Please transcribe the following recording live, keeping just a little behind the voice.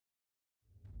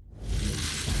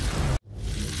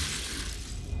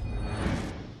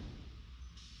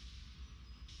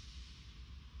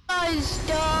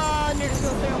guys,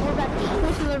 we're back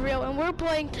with the real, and we're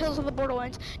playing Tales of the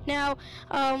Borderlands. Now,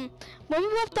 when we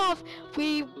left off,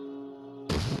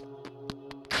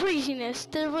 craziness.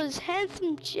 There was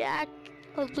Handsome Jack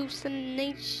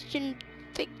hallucination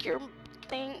figure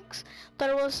things.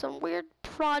 There was some weird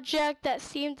project that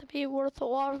seemed to be worth a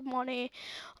lot of money.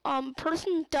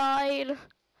 Person died.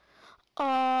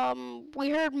 We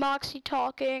heard Moxie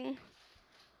talking.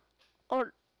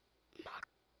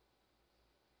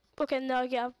 Okay, no,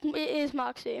 yeah, it is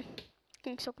Moxie.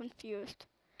 Getting so confused.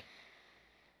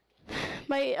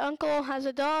 My uncle has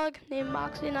a dog named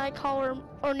Moxie, and I call her,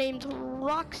 or named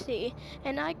Roxy,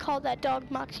 and I call that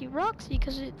dog Moxie Roxy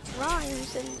because it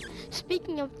rhymes. And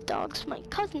speaking of dogs, my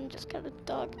cousin just got a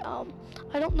dog.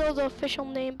 I don't know the official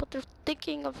name, but they're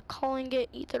thinking of calling it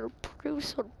either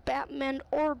Bruce or Batman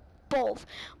or both,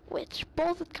 which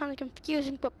both is kind of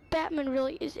confusing, but Batman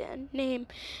really is a name.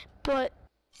 But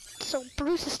so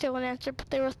Bruce is still an answer, but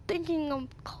they were thinking of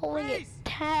calling it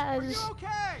Taz. Are you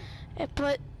okay?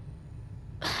 But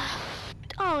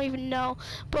I don't even know.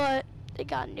 But they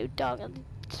got a new dog, a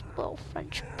little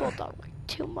French bulldog, like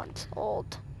 2 months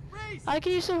old. Reese, I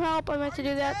can use some help. I meant to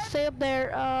do that. dead? Stay up there.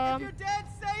 if you're dead,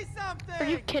 say something. Are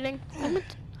you kidding?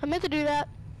 I meant to do that.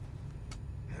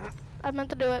 I meant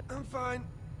to do it. I'm fine.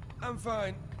 I'm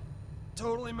fine.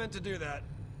 Totally meant to do that.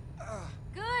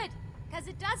 Good, because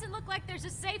it doesn't look like there's a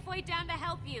safe way down to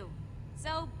help you.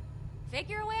 So,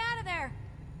 figure a way out of there.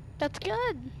 That's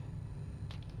good.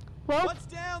 Well, What's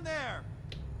down there?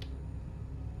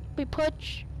 we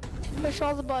push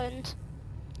all the buttons.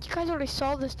 You guys already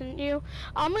saw this, didn't you?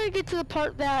 I'm gonna get to the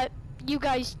part that you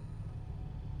guys,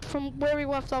 from where we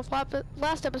left off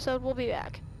last episode, we'll be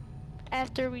back.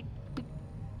 After we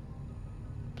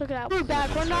look at that. We're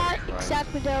back. We're not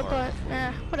exactly there, but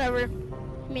whatever.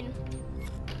 I mean,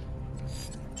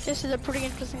 this is a pretty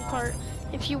interesting part.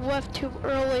 If you left too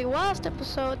early last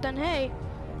episode, then hey,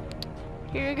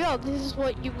 here you go. This is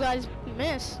what you guys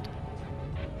missed.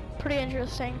 Pretty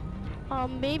interesting.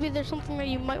 Maybe there's something that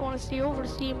you might want to see over to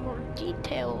see more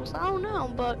details. I don't know,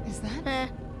 but is that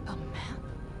a map?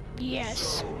 Yes.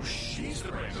 So she's the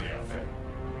crazy outfit.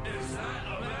 Is that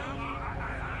a map?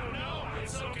 I don't know.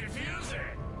 It's so confusing.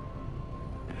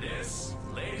 This,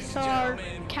 ladies and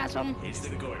gentlemen, Sarcasm. is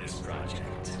the Gortys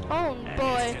Project. Oh boy.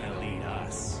 And it's gonna lead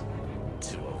us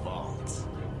to a vault.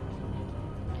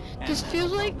 This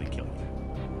feels like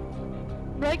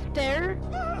right there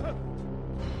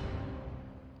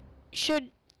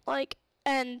should like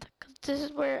end, because this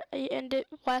is where I ended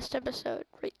last episode,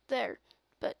 right there.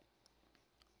 But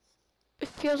it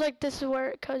feels like this is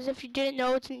where, because if you didn't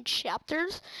know, it's in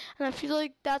chapters, and I feel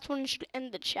like that's when you should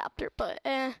end the chapter. But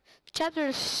the chapter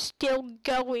is still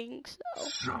going.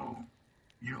 So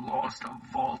you lost a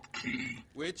vault key,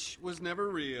 Which was never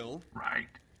real. right?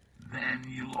 Then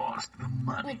you lost the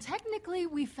money. Well, technically,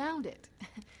 we found it.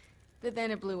 But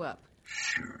then it blew up.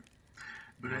 Sure.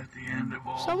 But at the end of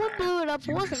all Someone that, blew it up. It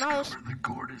you wasn't us. discovered the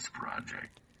Gortys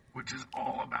Project, which is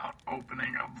all about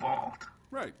opening a vault.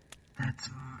 Right. That's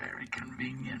very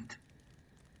convenient.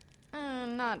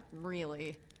 Not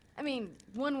really. I mean,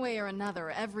 one way or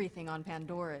another, everything on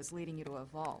Pandora is leading you to a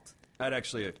vault. I'd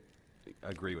actually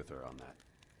agree with her on that.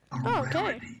 Oh, okay.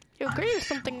 Rarity, You agree I'm with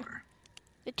something. sure.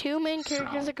 The two main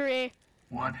characters agree.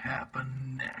 What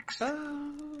happened next?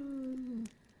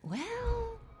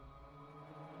 Well...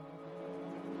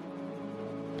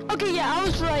 Okay, yeah, I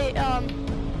was right.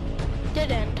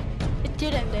 Did end. It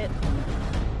did end it.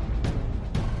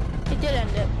 It did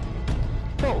end it.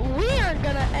 But we are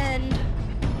gonna end.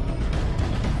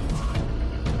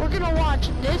 We're gonna watch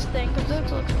this thing because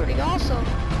this looks pretty awesome.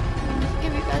 Let's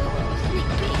give you guys a little sneak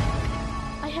peek.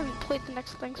 I haven't played the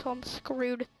next thing, so I'm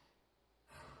screwed.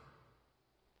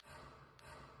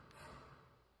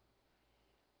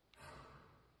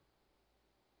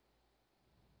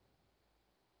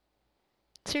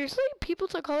 Seriously? People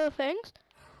took all the things?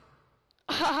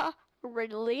 Haha,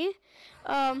 really?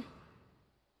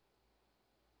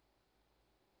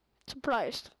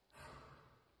 Surprised.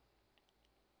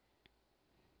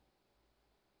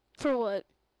 For what?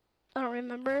 I don't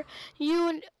remember. You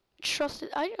and trusted,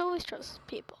 I always trust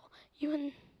people. You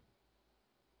and,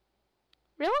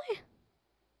 really?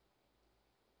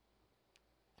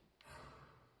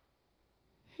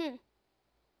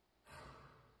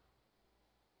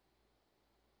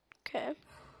 Okay.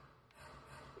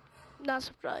 Not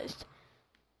surprised.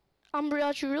 I'm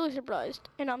actually really surprised,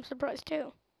 and I'm surprised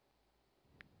too.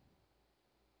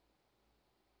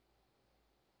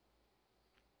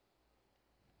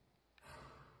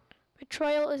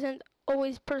 Betrayal isn't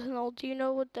always personal. Do you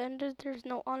know what the end is? There's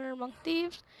no honor among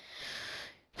thieves.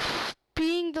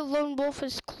 Being the lone wolf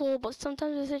is cool, but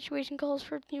sometimes the situation calls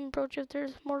for a team approach if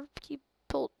there's more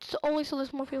people. So only so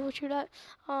there's more people to shoot at.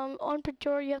 On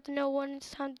Pandora, you have to know when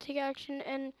it's time to take action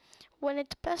and when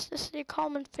it's best to stay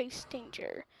calm and face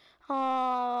danger. The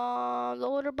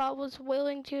older bot was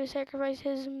willing to sacrifice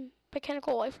his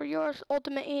mechanical life for yours.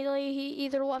 Ultimately, he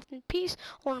either left in peace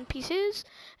or in pieces.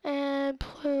 And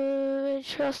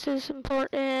trust is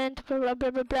important. Blah, blah,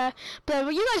 blah, blah, blah.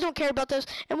 But you guys don't care about this.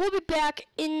 And we'll be back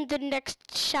in the next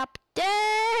chapter.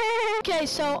 Okay,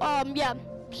 so, yeah.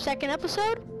 Second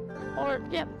episode. Or,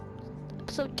 yeah.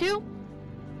 Episode 2.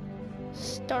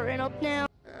 Starting up now.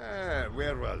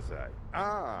 Where was I?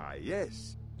 Ah,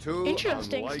 yes. Two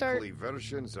Interesting unlikely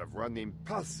versions of one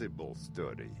impossible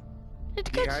story. It's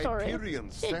a good The story. Hyperion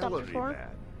Seen it done before. salaryman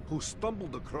who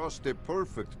stumbled across the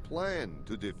perfect plan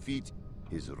to defeat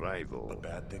his rival. But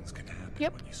bad things can happen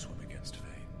Yep. when you swim against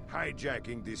fate.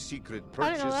 Hijacking the secret I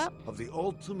didn't know purchase that. of the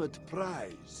ultimate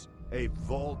prize, a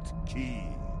vault key.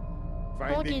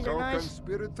 Vault Finding keys are nice.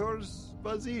 co-conspirators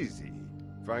was easy.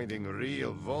 Finding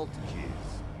real vault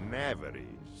keys never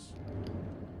is.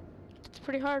 It's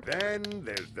pretty hard. Then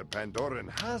there's the Pandoran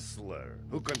hustler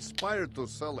who conspired to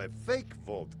sell a fake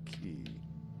vault key.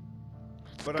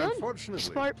 But good. unfortunately,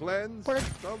 Smart. plans Work.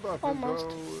 don't often Almost.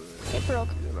 go, It broke.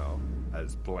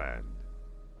 as planned.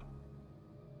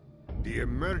 The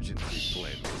emergency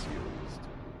plan was used.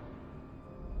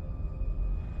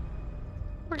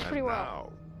 Works And pretty well. now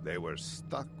they were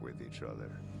stuck with each other,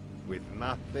 with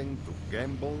nothing to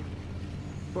gamble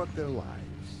but their lives.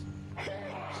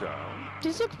 So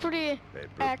This looks pretty they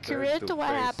prepared accurate to what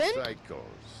face happened.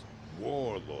 Psychos,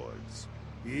 warlords,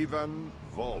 even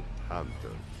vault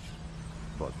hunters.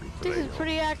 But This betrayal, is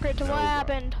pretty accurate to no what one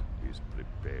happened. is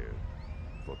prepared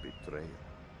for betrayal.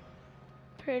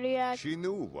 Pretty accurate. She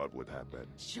knew what would happen,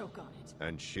 Choke on it.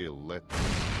 and she let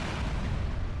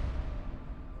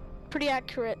Pretty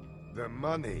accurate. the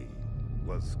money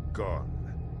was gone.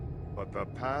 But the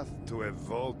path to a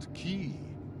vault key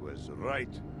was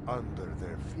right under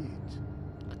their feet.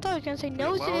 I thought I was gonna say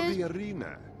Below noses. the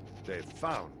arena, they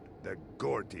found the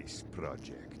Gortys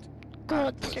project.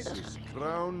 God, Atlas's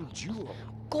crown jewel,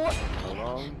 God,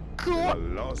 along God, with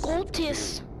a lost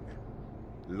Gortys.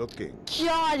 king, looking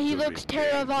God, he to looks regain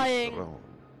his terrifying. throne.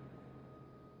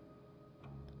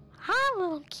 Hi,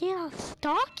 little kid, I'll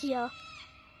stalk you.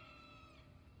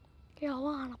 You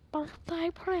want a birthday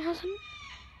present?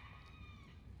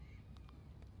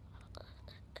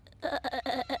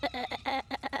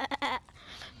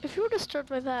 If you were disturbed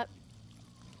by that,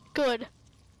 good.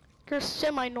 You're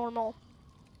semi-normal.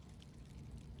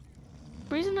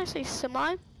 The reason I say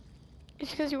semi is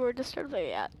because you were disturbed by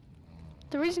that.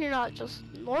 The reason you're not just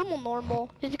normal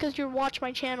is because you watch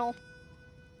my channel.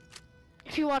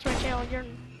 If you watch my channel, you're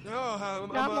No,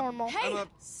 I'm not up. normal. Hey,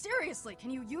 seriously, can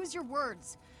you use your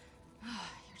words?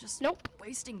 You're just Nope.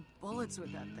 wasting bullets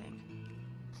with that thing.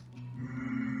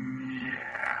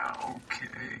 Yeah,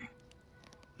 okay.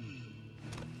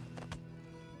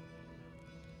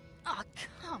 Oh,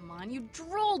 come on, you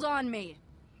drooled on me.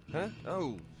 Huh?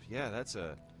 Oh, yeah, that's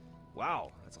a...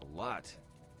 Wow, that's a lot.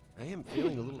 I am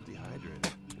feeling a little dehydrated.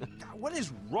 God, what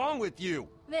is wrong with you?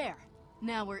 There,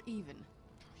 now we're even.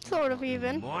 Sort of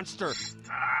even. Monster!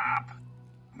 Stop.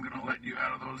 I'm gonna let you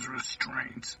out of those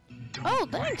restraints. Don't Oh,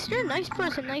 thanks. You're a nice regret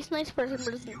person. it. Nice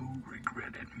person. You'll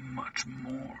regret it much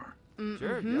more.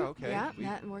 Sure, yeah, okay. Yeah, We-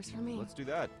 that works for me. Let's do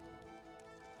that.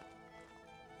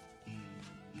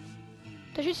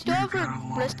 Does she still have Got a her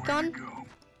long wrist way gun? to go.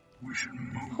 We should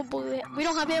move. Oh boy, before we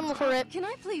don't have the ammo sun's for it. Can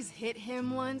I please hit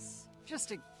him once? Just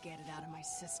to get it out of my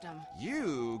system.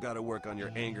 You gotta work on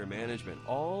your anger management.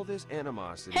 All this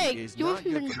animosity Hey, is you were not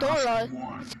from good for... Pandora.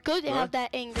 one. It's good to have that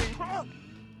anger.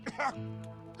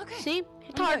 Okay. See?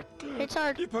 It's I'm hard. It's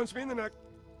hard. You punched me in the neck.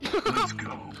 Let's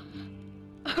go.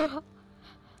 Oh,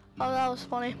 that was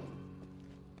funny.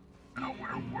 Now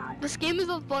where were we? This game is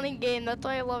a funny game. That's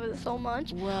why I love it so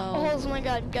much. Well- Oh my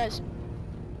god, guys.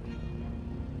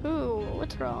 Ooh,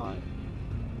 what's wrong?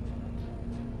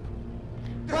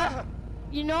 What?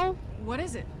 You know? What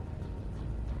is it?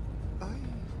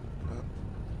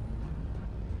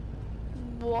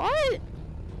 What?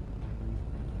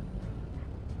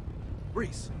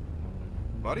 Reese.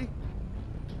 Buddy?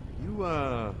 You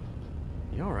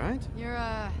alright? You're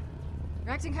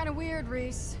acting kind of weird,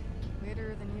 Reese.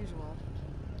 Weirder than usual.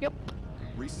 Yep.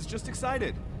 Reese is just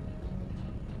excited.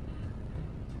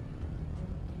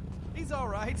 He's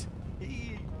alright.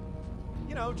 He,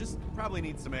 you know, just probably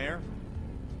needs some air.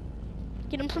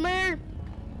 Get him some air.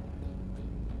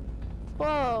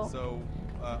 Whoa. So,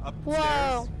 upstairs,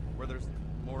 Whoa. where there's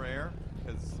more air,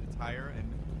 because it's higher, and...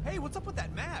 Hey, what's up with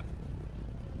that map?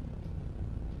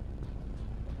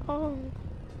 Oh.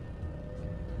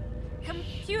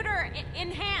 Computer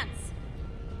enhance.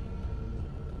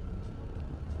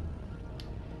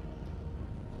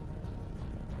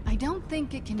 I don't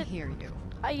think it can hear you.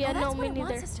 Yeah, Oh, that's no, what me it neither.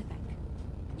 wants us to think.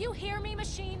 You hear me,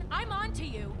 machine? I'm on to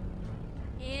you.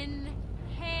 Enhance.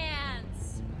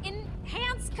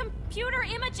 Enhance computer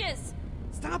images.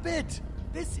 Stop it!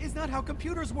 This is not how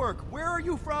computers work. Where are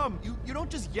you from? You don't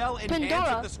just yell and hands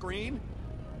Pandora. at the screen.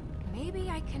 Maybe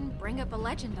I can bring up a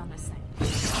legend on this thing.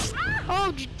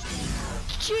 Oh,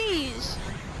 jeez.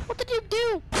 What did you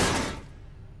do?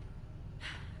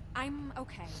 I'm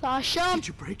okay. Sasha, Did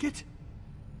you break it?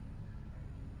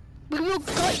 we will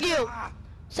cut you.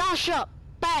 Sasha,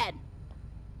 bad.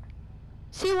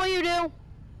 See what you do?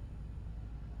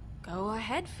 Go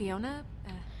ahead, Fiona.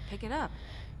 Pick it up.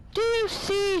 Do you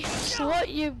see what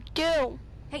you do?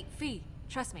 Hey, Fee,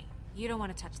 trust me. You don't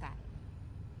want to touch that.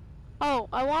 Oh,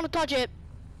 I want to touch it.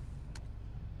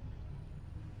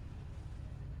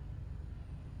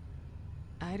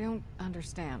 I don't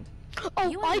understand. Oh,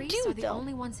 You and I Reese do are the though.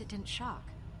 only ones it didn't shock.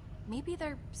 Maybe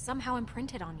they're somehow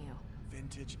imprinted on you.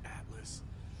 Vintage Atlas.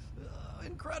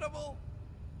 Incredible.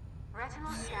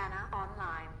 Retinal scanner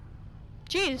online.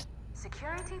 Jeez.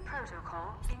 Security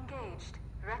protocol engaged.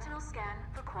 Retinal scan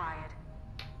required.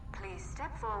 Please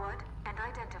step forward and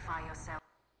identify yourself.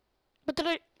 What did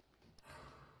I?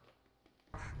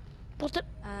 What did?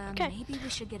 Okay. Maybe we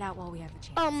should get out while we have the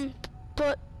chance.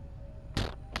 But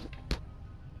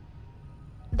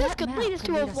this That could map lead us could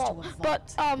to a lead us to vault. a But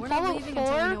vault. We're not Fallout leaving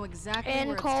until we 4 know exactly and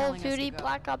where it's Call telling of us to Duty go.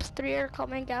 Black Ops 3 are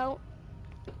coming out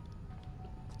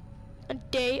a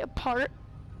day apart,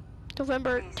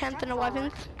 November Please 10th step and 11th,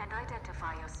 forward and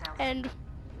identify yourself. and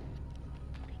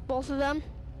both of them.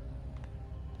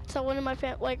 So one of my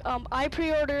I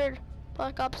pre-ordered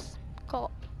Black Ops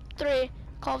Call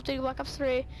of Duty Black Ops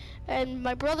 3, and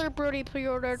my brother Brody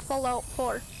pre-ordered Fallout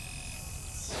 4.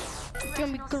 It's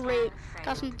gonna be great.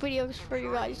 Got some videos for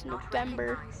you guys in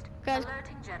November. Guys,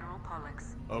 Alerting General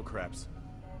Pollux. Oh, craps.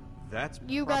 That's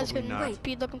you guys probably can not.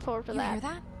 be looking forward to You that. hear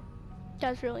that?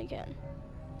 That's really good.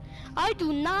 I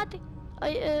do not.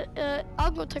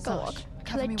 I'll go take a Sash, look because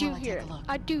cover I me do while I take hear. a look.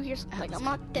 I do hear something. Atlas I'm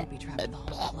not could deaf. be trapped in the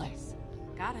whole place.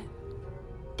 Got it.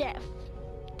 Deaf.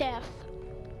 Deaf.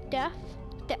 Deaf.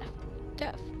 Deaf.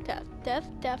 Deaf. Deaf. Deaf.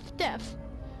 Deaf. Deaf.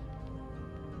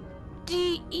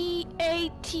 DEATH.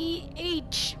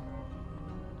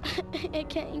 I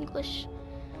can't English.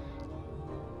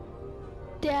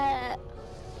 Deaf.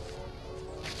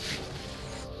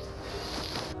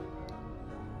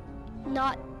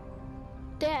 Not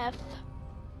deaf.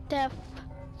 Deaf.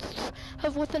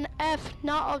 With an F,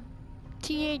 not a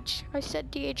TH. I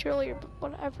said TH earlier, but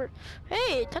whatever.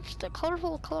 Hey, touch the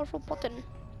colorful button.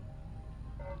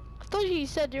 I thought you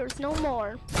said there was no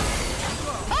more.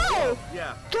 Oh!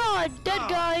 Yeah. God, dead Oh,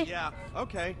 guy. Yeah,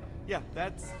 okay. Yeah,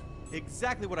 that's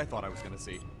exactly what I thought I was gonna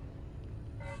see.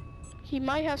 He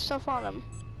might have stuff on him.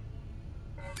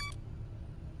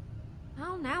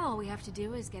 Well, now all we have to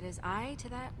do is get his eye to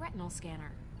that retinal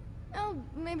scanner. Oh,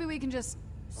 maybe we can just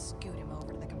scoot him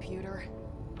over to the computer.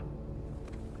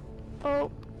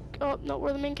 Oh, no,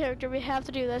 we're the main character. We have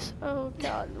to do this. Oh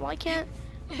God, why can't?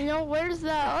 You know, where's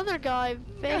that other guy?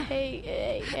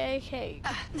 Hey.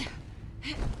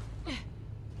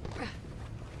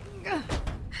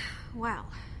 Well,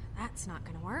 that's not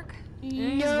gonna work.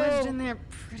 He's wedged in No, there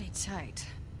pretty tight.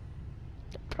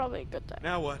 probably a good thing.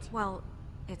 Now what? Well,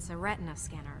 it's a retina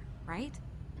scanner, right?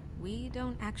 We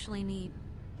don't actually need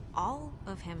all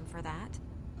of him for that.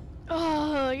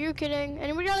 Oh, you're kidding.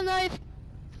 Anybody got a knife?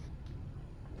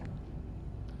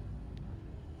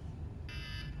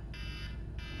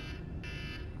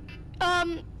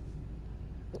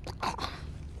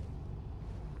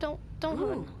 Don't Ooh,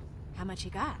 run. how much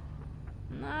you got?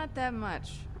 Not that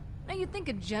much. Now, you'd think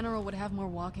a general would have more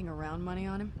walking around money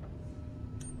on him.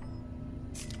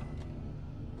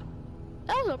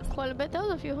 That was quite a bit. That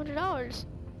was a few $100s.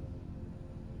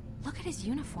 Look at his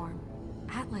uniform.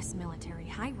 Atlas military,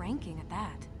 high ranking at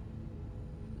that.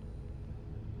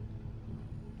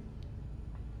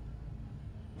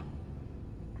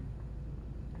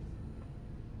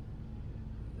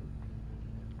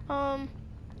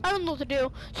 I don't know what to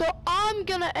do. So I'm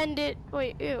gonna end it.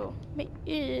 Wait, ew.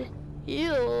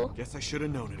 Ew. Guess I should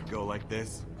have known it'd go like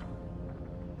this.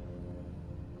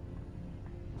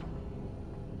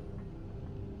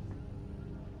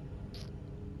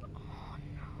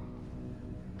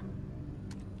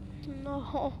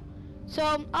 No. So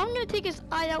I'm gonna take his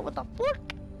eye out with a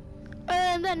fork,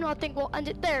 and then I think we'll end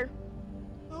it there.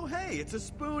 Oh, hey, it's a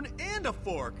spoon and a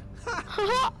fork.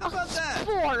 Ha! How about that?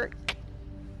 Fork.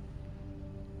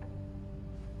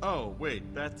 Oh, wait,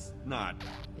 that's not...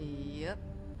 Yep.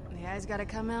 The eye's gotta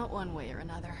come out one way or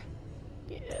another.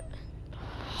 Yeah.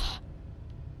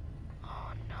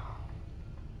 Oh no.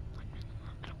 I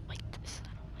don't like this. I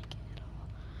don't like it at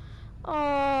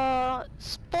all.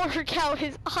 Spark out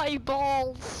his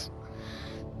eyeballs.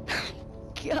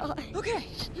 God. Okay,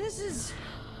 this is...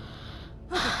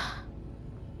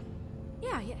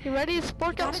 Yeah. You ready to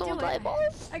spark out someone's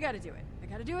eyeballs? I gotta do it. I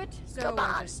gotta do it. So Come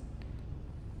on.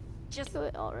 Just Do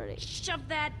it already. shove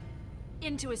that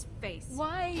into his face.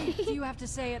 Why do you have to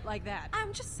say it like that?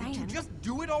 I'm just saying. Just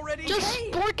do it already? Just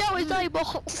spark out his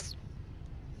eyeballs.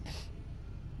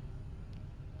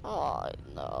 Oh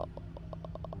no.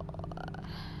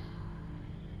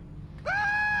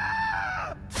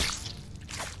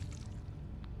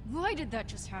 Why did that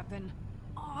just happen?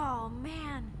 Oh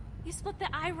man, you split the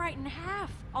eye right in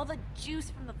half. All the juice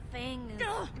from the thing is...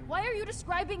 Ugh, why are you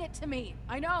describing it to me?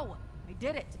 I know. I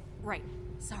did it. Right,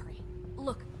 sorry.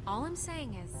 Look, all I'm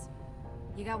saying is,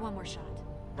 you got one more shot.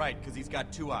 Right, because he's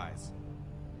got 2 eyes.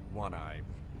 1 eye,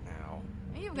 now.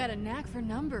 You've got a knack for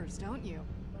numbers, don't you?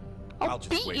 I'll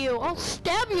just beat wait you. I'll for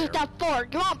stab you with that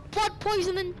fork. You want blood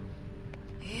poisoning?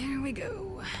 Here we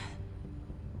go.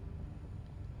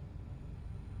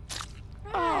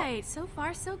 Right, so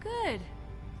far so good.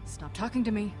 Stop talking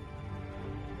to me.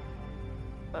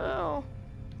 Oh.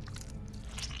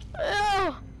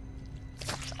 Oh.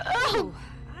 Oh. Ooh,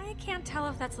 I can't tell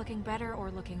if that's looking better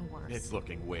or looking worse. It's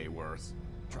looking way worse.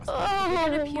 Trust me. Oh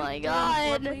Gonna puke my through on the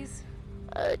floor, God. please?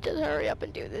 Just hurry up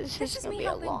and do this. This It's is gonna me be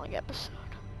helping. a long episode.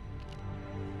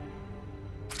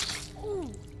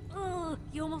 Ooh,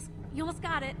 you almost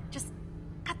got it. Just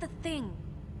cut the thing.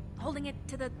 Holding it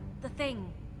to the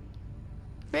thing.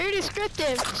 Very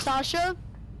descriptive, Sasha.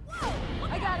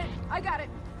 I got it. I got it.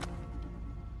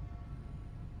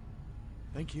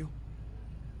 Thank you.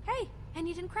 Hey, and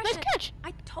you didn't crush Nice it. catch.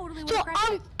 I totally would So have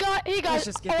crushed it. hey guys,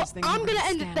 just get this thing I'm over gonna the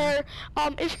end it scanner.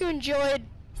 there. If you enjoyed,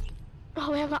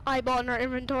 we have an eyeball in our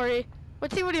inventory.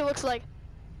 Let's see what he looks like.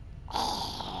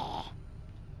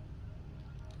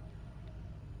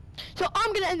 So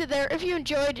I'm gonna end it there. If you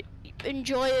enjoy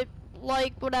it,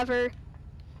 like whatever.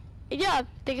 Yeah,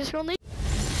 thank you for listening.